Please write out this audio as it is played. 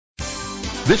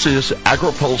This is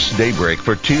AgriPulse Daybreak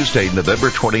for Tuesday, November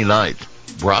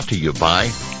 29th, brought to you by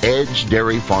Edge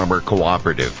Dairy Farmer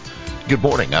Cooperative. Good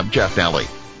morning, I'm Jeff Nally.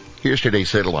 Here's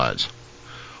today's headlines.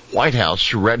 White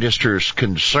House registers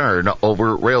concern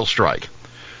over rail strike.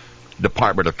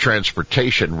 Department of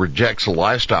Transportation rejects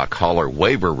livestock hauler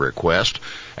waiver request,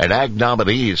 and ag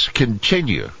nominees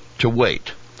continue to wait.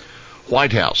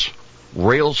 White House,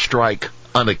 rail strike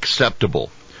unacceptable.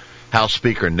 House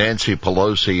Speaker Nancy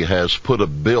Pelosi has put a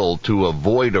bill to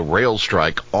avoid a rail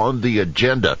strike on the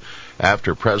agenda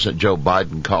after President Joe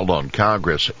Biden called on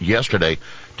Congress yesterday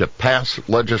to pass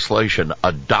legislation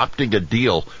adopting a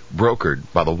deal brokered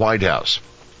by the White House.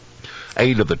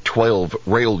 8 of the 12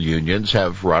 rail unions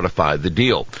have ratified the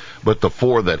deal, but the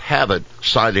 4 that haven't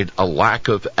cited a lack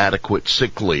of adequate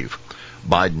sick leave.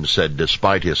 Biden said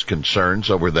despite his concerns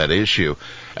over that issue,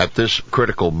 at this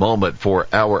critical moment for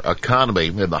our economy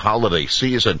in the holiday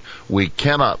season, we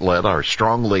cannot let our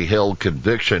strongly held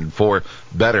conviction for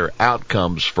better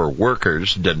outcomes for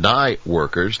workers deny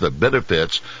workers the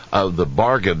benefits of the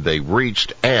bargain they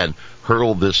reached and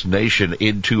hurl this nation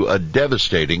into a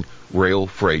devastating rail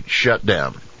freight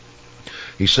shutdown.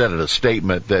 He said in a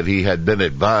statement that he had been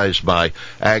advised by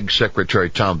Ag Secretary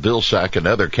Tom Vilsack and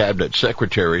other cabinet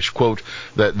secretaries, quote,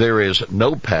 that there is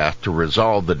no path to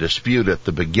resolve the dispute at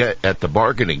the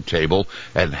bargaining table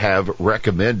and have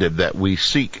recommended that we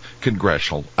seek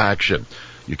congressional action.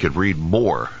 You can read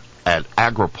more at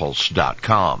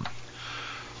agripulse.com.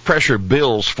 Pressure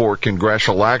builds for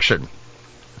congressional action.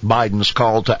 Biden's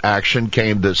call to action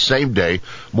came the same day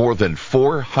more than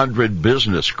 400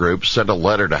 business groups sent a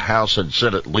letter to House and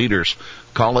Senate leaders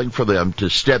calling for them to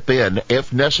step in,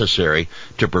 if necessary,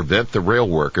 to prevent the rail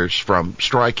workers from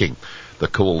striking. The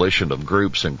coalition of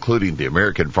groups, including the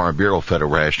American Farm Bureau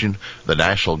Federation, the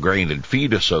National Grain and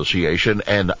Feed Association,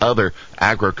 and other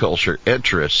agriculture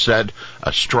interests, said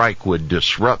a strike would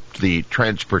disrupt the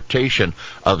transportation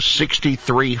of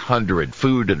 6,300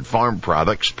 food and farm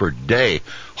products per day,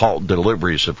 halt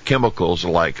deliveries of chemicals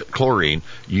like chlorine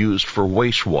used for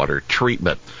wastewater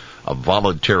treatment. A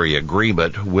voluntary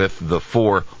agreement with the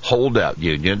 4 holdout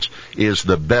unions is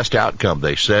the best outcome,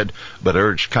 they said, but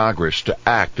urged Congress to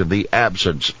act in the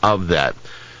absence of that.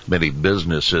 Many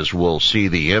businesses will see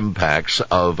the impacts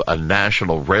of a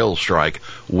national rail strike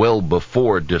well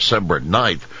before December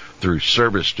 9th through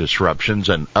service disruptions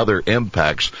and other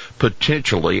impacts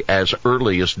potentially as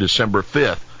early as December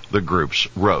 5th, the groups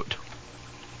wrote.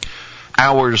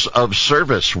 Hours of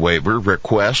service waiver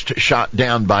request shot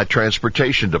down by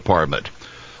Transportation Department.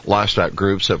 Livestock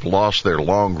groups have lost their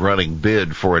long-running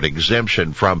bid for an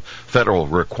exemption from federal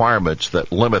requirements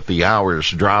that limit the hours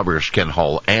drivers can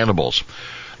haul animals.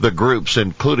 The groups,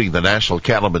 including the National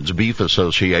Cattlemen's Beef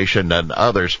Association and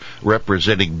others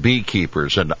representing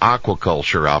beekeepers and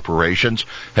aquaculture operations,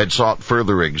 had sought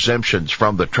further exemptions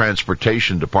from the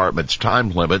Transportation Department's time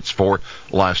limits for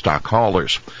livestock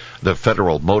haulers. The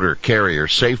Federal Motor Carrier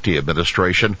Safety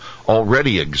Administration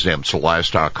already exempts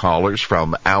livestock haulers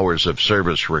from hours of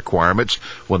service requirements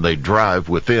when they drive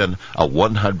within a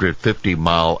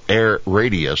 150-mile air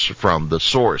radius from the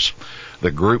source. The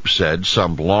group said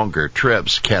some longer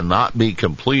trips cannot be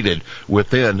completed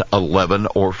within 11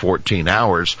 or 14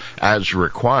 hours as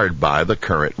required by the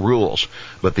current rules.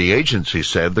 But the agency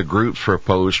said the group's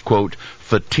proposed, quote,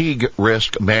 fatigue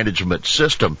risk management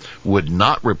system would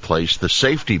not replace the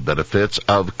safety benefits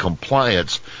of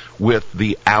compliance with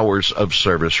the hours of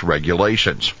service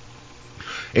regulations.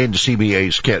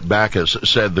 NCBA's Kent Backus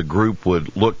said the group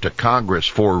would look to Congress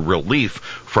for relief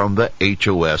from the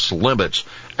HOS limits,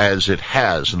 as it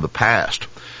has in the past.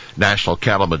 National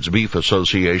Cattlemen's Beef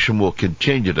Association will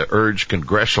continue to urge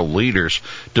congressional leaders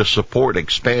to support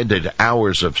expanded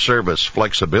hours of service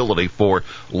flexibility for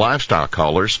livestock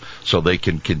haulers so they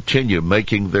can continue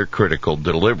making their critical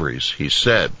deliveries, he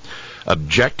said.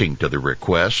 Objecting to the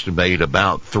request made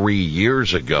about 3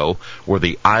 years ago were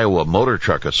the Iowa Motor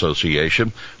Truck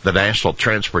Association, the National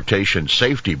Transportation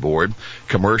Safety Board,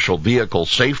 Commercial Vehicle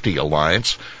Safety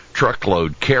Alliance,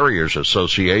 Truckload Carriers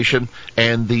Association,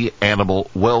 and the Animal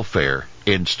Welfare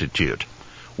Institute.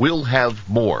 We'll have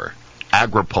more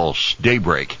AgriPulse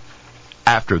Daybreak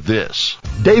after this.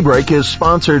 Daybreak is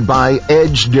sponsored by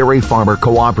Edge Dairy Farmer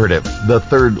Cooperative, the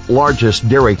 3rd largest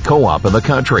dairy co-op in the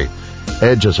country.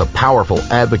 Edge is a powerful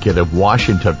advocate of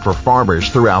Washington for farmers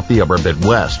throughout the upper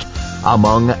Midwest.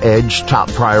 Among Edge's top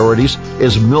priorities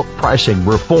is milk pricing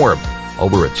reform.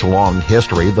 Over its long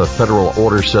history, the federal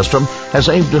order system has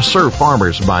aimed to serve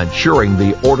farmers by ensuring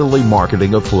the orderly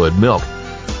marketing of fluid milk.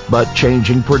 But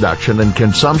changing production and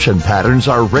consumption patterns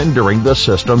are rendering the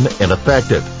system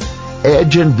ineffective.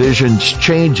 EDGE envisions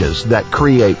changes that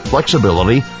create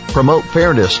flexibility, promote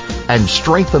fairness, and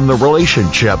strengthen the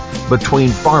relationship between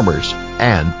farmers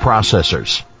and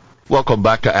processors. Welcome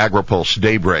back to AgriPulse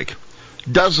Daybreak.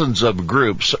 Dozens of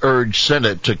groups urge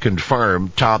Senate to confirm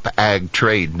top ag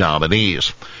trade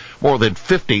nominees. More than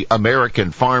 50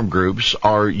 American farm groups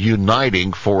are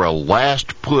uniting for a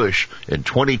last push in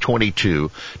 2022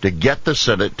 to get the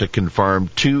Senate to confirm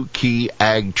two key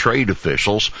ag trade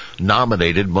officials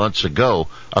nominated months ago,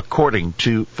 according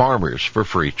to Farmers for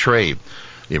Free Trade.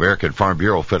 The American Farm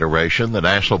Bureau Federation, the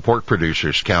National Pork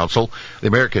Producers Council, the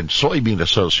American Soybean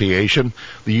Association,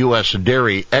 the U.S.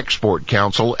 Dairy Export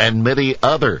Council, and many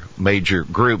other major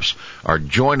groups are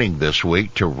joining this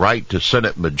week to write to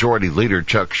Senate Majority Leader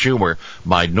Chuck Schumer,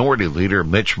 Minority Leader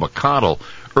Mitch McConnell,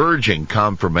 urging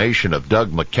confirmation of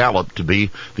Doug McKillop to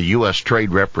be the U.S.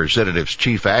 Trade Representative's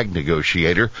chief ag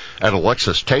negotiator and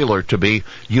Alexis Taylor to be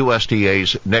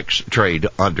USDA's next trade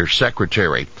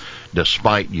undersecretary.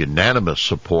 Despite unanimous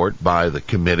support by the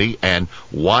committee and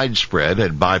widespread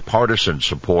and bipartisan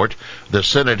support, the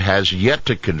Senate has yet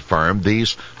to confirm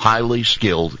these highly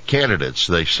skilled candidates,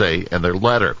 they say in their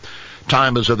letter.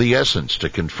 Time is of the essence to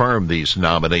confirm these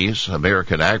nominees.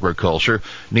 American agriculture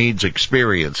needs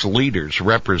experienced leaders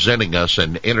representing us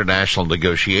in international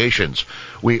negotiations.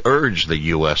 We urge the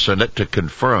U.S. Senate to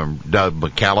confirm Doug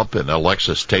McKillop and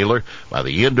Alexis Taylor by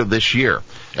the end of this year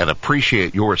and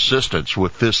appreciate your assistance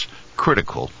with this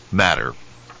critical matter.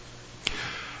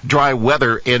 Dry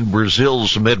weather in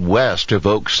Brazil's Midwest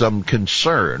evokes some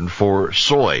concern for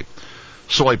soy.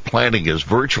 Soy planting is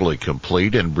virtually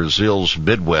complete in Brazil's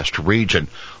Midwest region,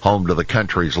 home to the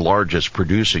country's largest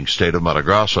producing state of Mato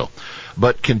Grosso.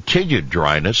 But continued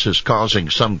dryness is causing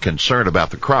some concern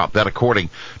about the crop, that according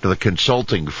to the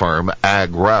consulting firm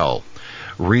AgRural.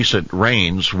 Recent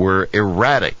rains were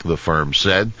erratic, the firm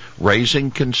said,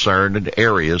 raising concern in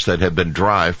areas that have been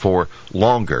dry for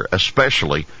longer,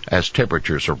 especially as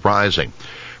temperatures are rising.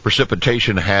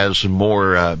 Precipitation has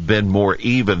been more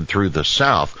even through the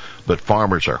south, but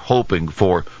farmers are hoping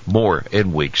for more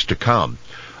in weeks to come.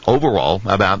 Overall,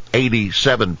 about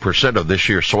 87% of this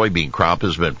year's soybean crop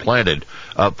has been planted,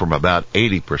 up from about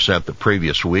 80% the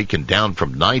previous week and down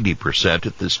from 90%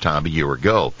 at this time a year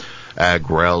ago.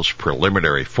 AgRual's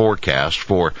preliminary forecast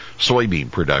for soybean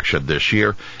production this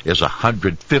year is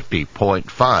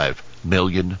 150.5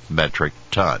 million metric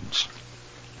tons.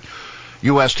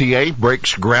 USDA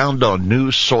breaks ground on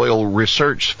new soil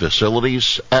research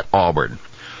facilities at Auburn.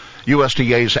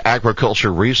 USDA's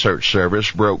Agriculture Research Service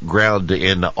broke ground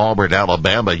in Auburn,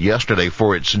 Alabama yesterday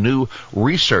for its new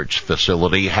research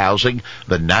facility housing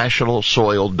the National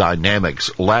Soil Dynamics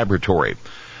Laboratory.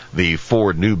 The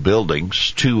 4 new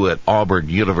buildings, 2 at Auburn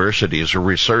University's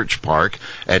Research Park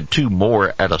and 2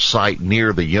 more at a site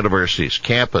near the university's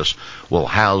campus, will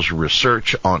house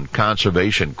research on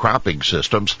conservation cropping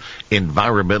systems,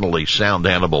 environmentally sound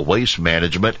animal waste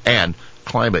management, and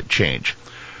climate change.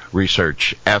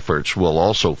 Research efforts will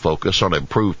also focus on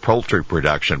improved poultry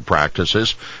production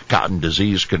practices, cotton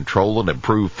disease control, and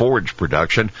improved forage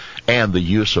production, and the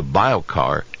use of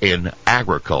biochar in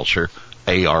agriculture,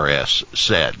 ARS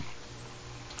said.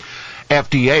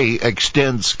 FDA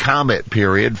extends comment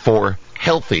period for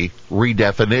healthy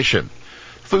redefinition.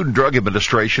 Food and Drug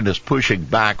Administration is pushing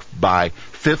back by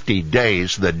 50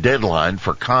 days the deadline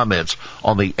for comments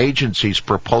on the agency's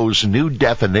proposed new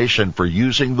definition for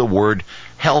using the word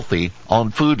healthy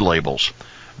on food labels.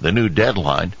 The new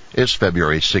deadline is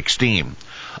February 16.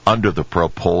 Under the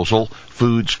proposal,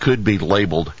 foods could be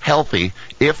labeled healthy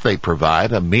if they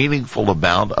provide a meaningful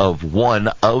amount of one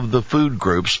of the food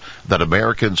groups that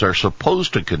Americans are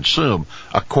supposed to consume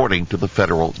according to the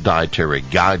federal dietary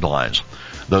guidelines.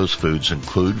 Those foods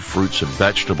include fruits and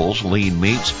vegetables, lean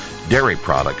meats, dairy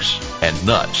products, and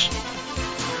nuts.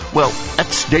 Well,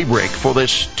 that's Daybreak for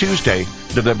this Tuesday,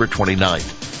 November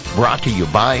 29th. Brought to you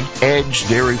by Edge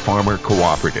Dairy Farmer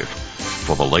Cooperative.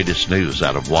 For the latest news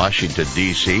out of Washington,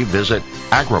 D.C., visit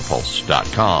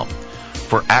agripulse.com.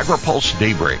 For AgriPulse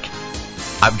Daybreak,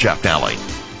 I'm Jeff Nally.